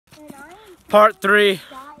Part 3.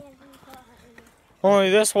 Only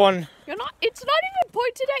this one. You're not. It's not even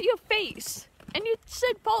pointed at your face, and you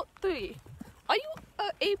said part 3. Are you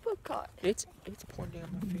an apricot? It's pointing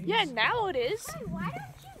at my face. Yeah, now it is. Hey, why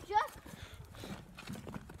don't you just?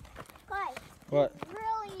 Guys, What? you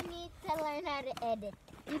really need to learn how to edit.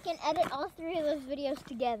 You can edit all 3 of those videos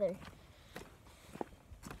together.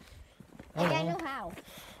 And I know how.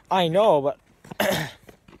 I know, but I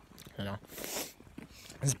know. This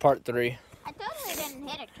is part 3. I totally didn't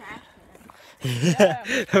hit a trash Yeah.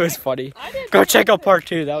 That was funny. Go check out part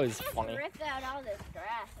 2. That was funny. Ripped out all this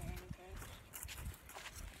grass or anything.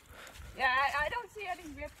 Yeah, I don't see any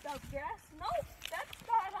ripped up grass. No, that's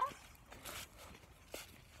not us.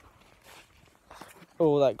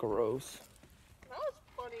 Oh, that gross. That was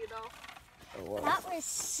funny though. It was. That was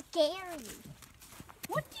scary.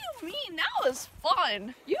 What do you mean? That was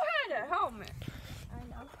fun. You had a helmet. I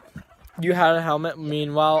know. You had a helmet.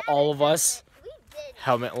 Meanwhile, all of us We did.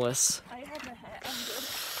 helmetless. I have a hat. I'm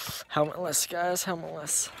good. Helmetless, guys.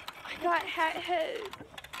 Helmetless. I got hat head.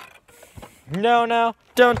 No,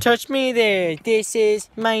 don't touch me there. This is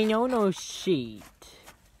my no-no sheet.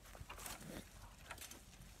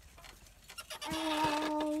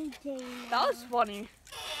 That was funny.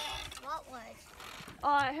 What was?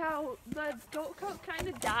 How the go-kart kind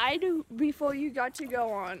of died before you got to go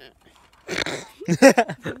on it.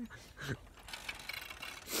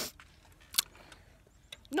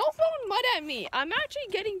 No throwing mud at me. I'm actually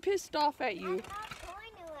getting pissed off at you. I'm not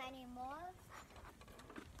going to anymore.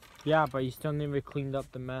 Yeah, but you still never cleaned up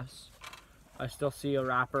the mess. I still see a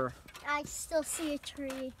wrapper. I still see a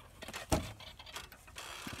tree.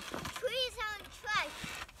 Trees on trash.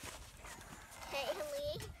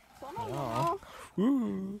 Haley. Oh.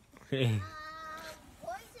 Ooh. Poisonous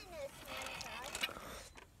inside.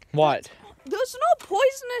 What? There's no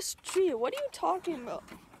poisonous tree. What are you talking about?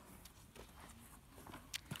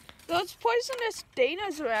 There's poisonous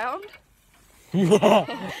Danas around.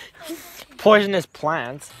 Poisonous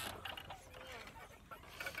plants.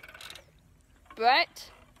 Brett.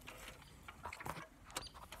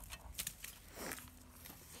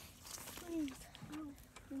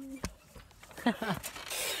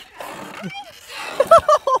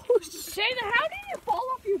 Dana, how did you fall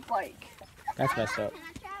off your bike? That's messed up. Can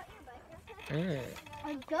I try out your bike real quick? Mm.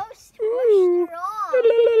 A ghost pushed her off.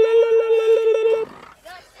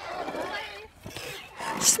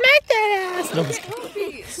 Smack that ass! No, I'm just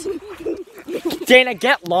Poopies. kidding. Dana,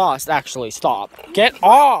 get lost. Actually, stop. Get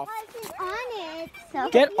off. She's on it. So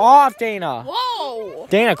Get off, Dana. Whoa!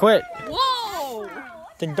 Dana, quit. Whoa!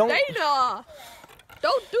 Then don't. Dana!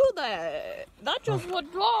 Don't do that. That just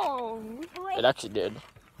went wrong. It actually did.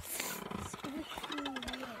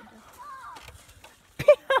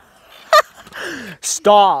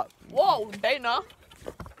 Stop. Whoa, Dana.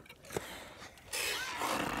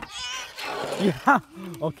 Yeah.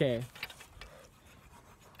 Okay.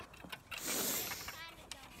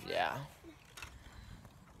 Yeah.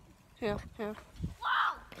 Here.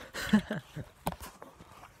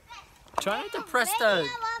 Try not to press Video the. of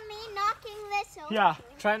me knocking this over. Yeah.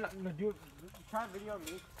 Try not to do. Try video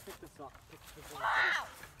me. Pick this up. Wow.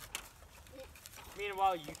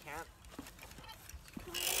 Meanwhile, you can't.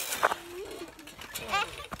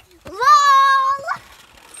 LOL!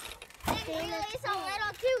 It's really a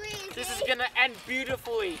little too easy. This is gonna end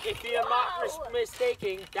beautifully. If you're not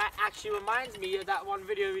mistaken, that actually reminds me of that one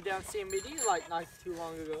video we did on CMBD like not too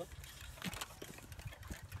long ago.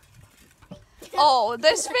 Oh,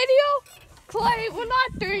 this video? Clay, we're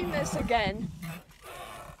not doing this again.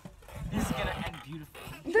 This is gonna end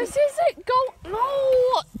beautifully. This isn't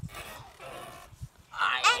no.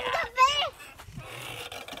 And the best.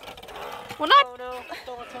 We're not. Oh no,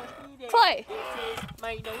 don't touch me there. Clay. This is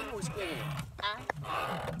my no-no square.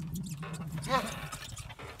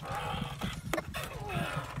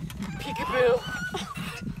 Peekaboo.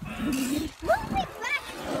 What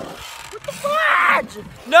the fudge?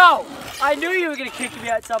 No! I knew you were gonna kick me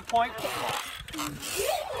at some point.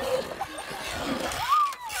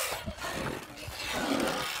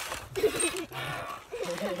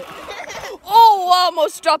 Oh, I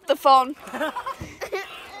almost dropped the phone.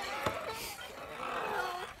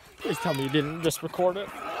 Please tell me you didn't just record it.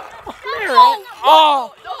 Oh,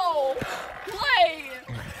 Oh! no. Clay.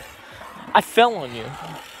 I fell on you.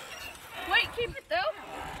 Wait, keep it there.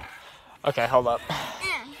 Okay, hold up.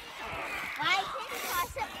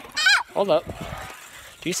 Hold up.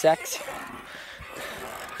 2 secs.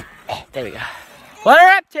 There we go. Let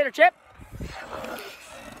her up, Tater Chip!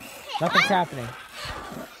 Nothing's happening.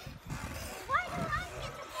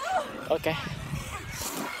 Okay.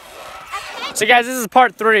 So guys, this is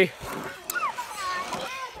part 3.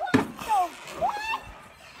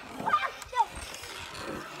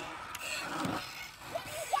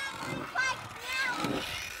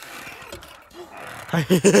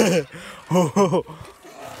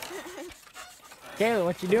 Kayla,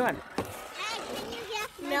 what you doing?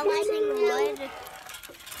 Melting wood.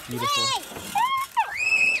 Beautiful.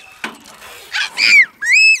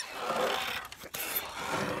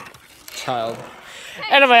 Child.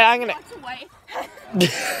 Anyway, I'm gonna.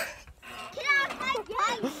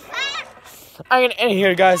 I'm gonna end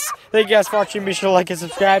here, guys. Thank you guys for watching. Be sure to like and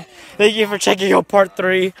subscribe. Thank you for checking out part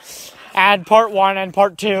 3 and part 1 and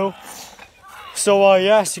part 2. So,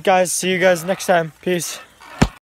 yes, you guys. See you guys next time. Peace.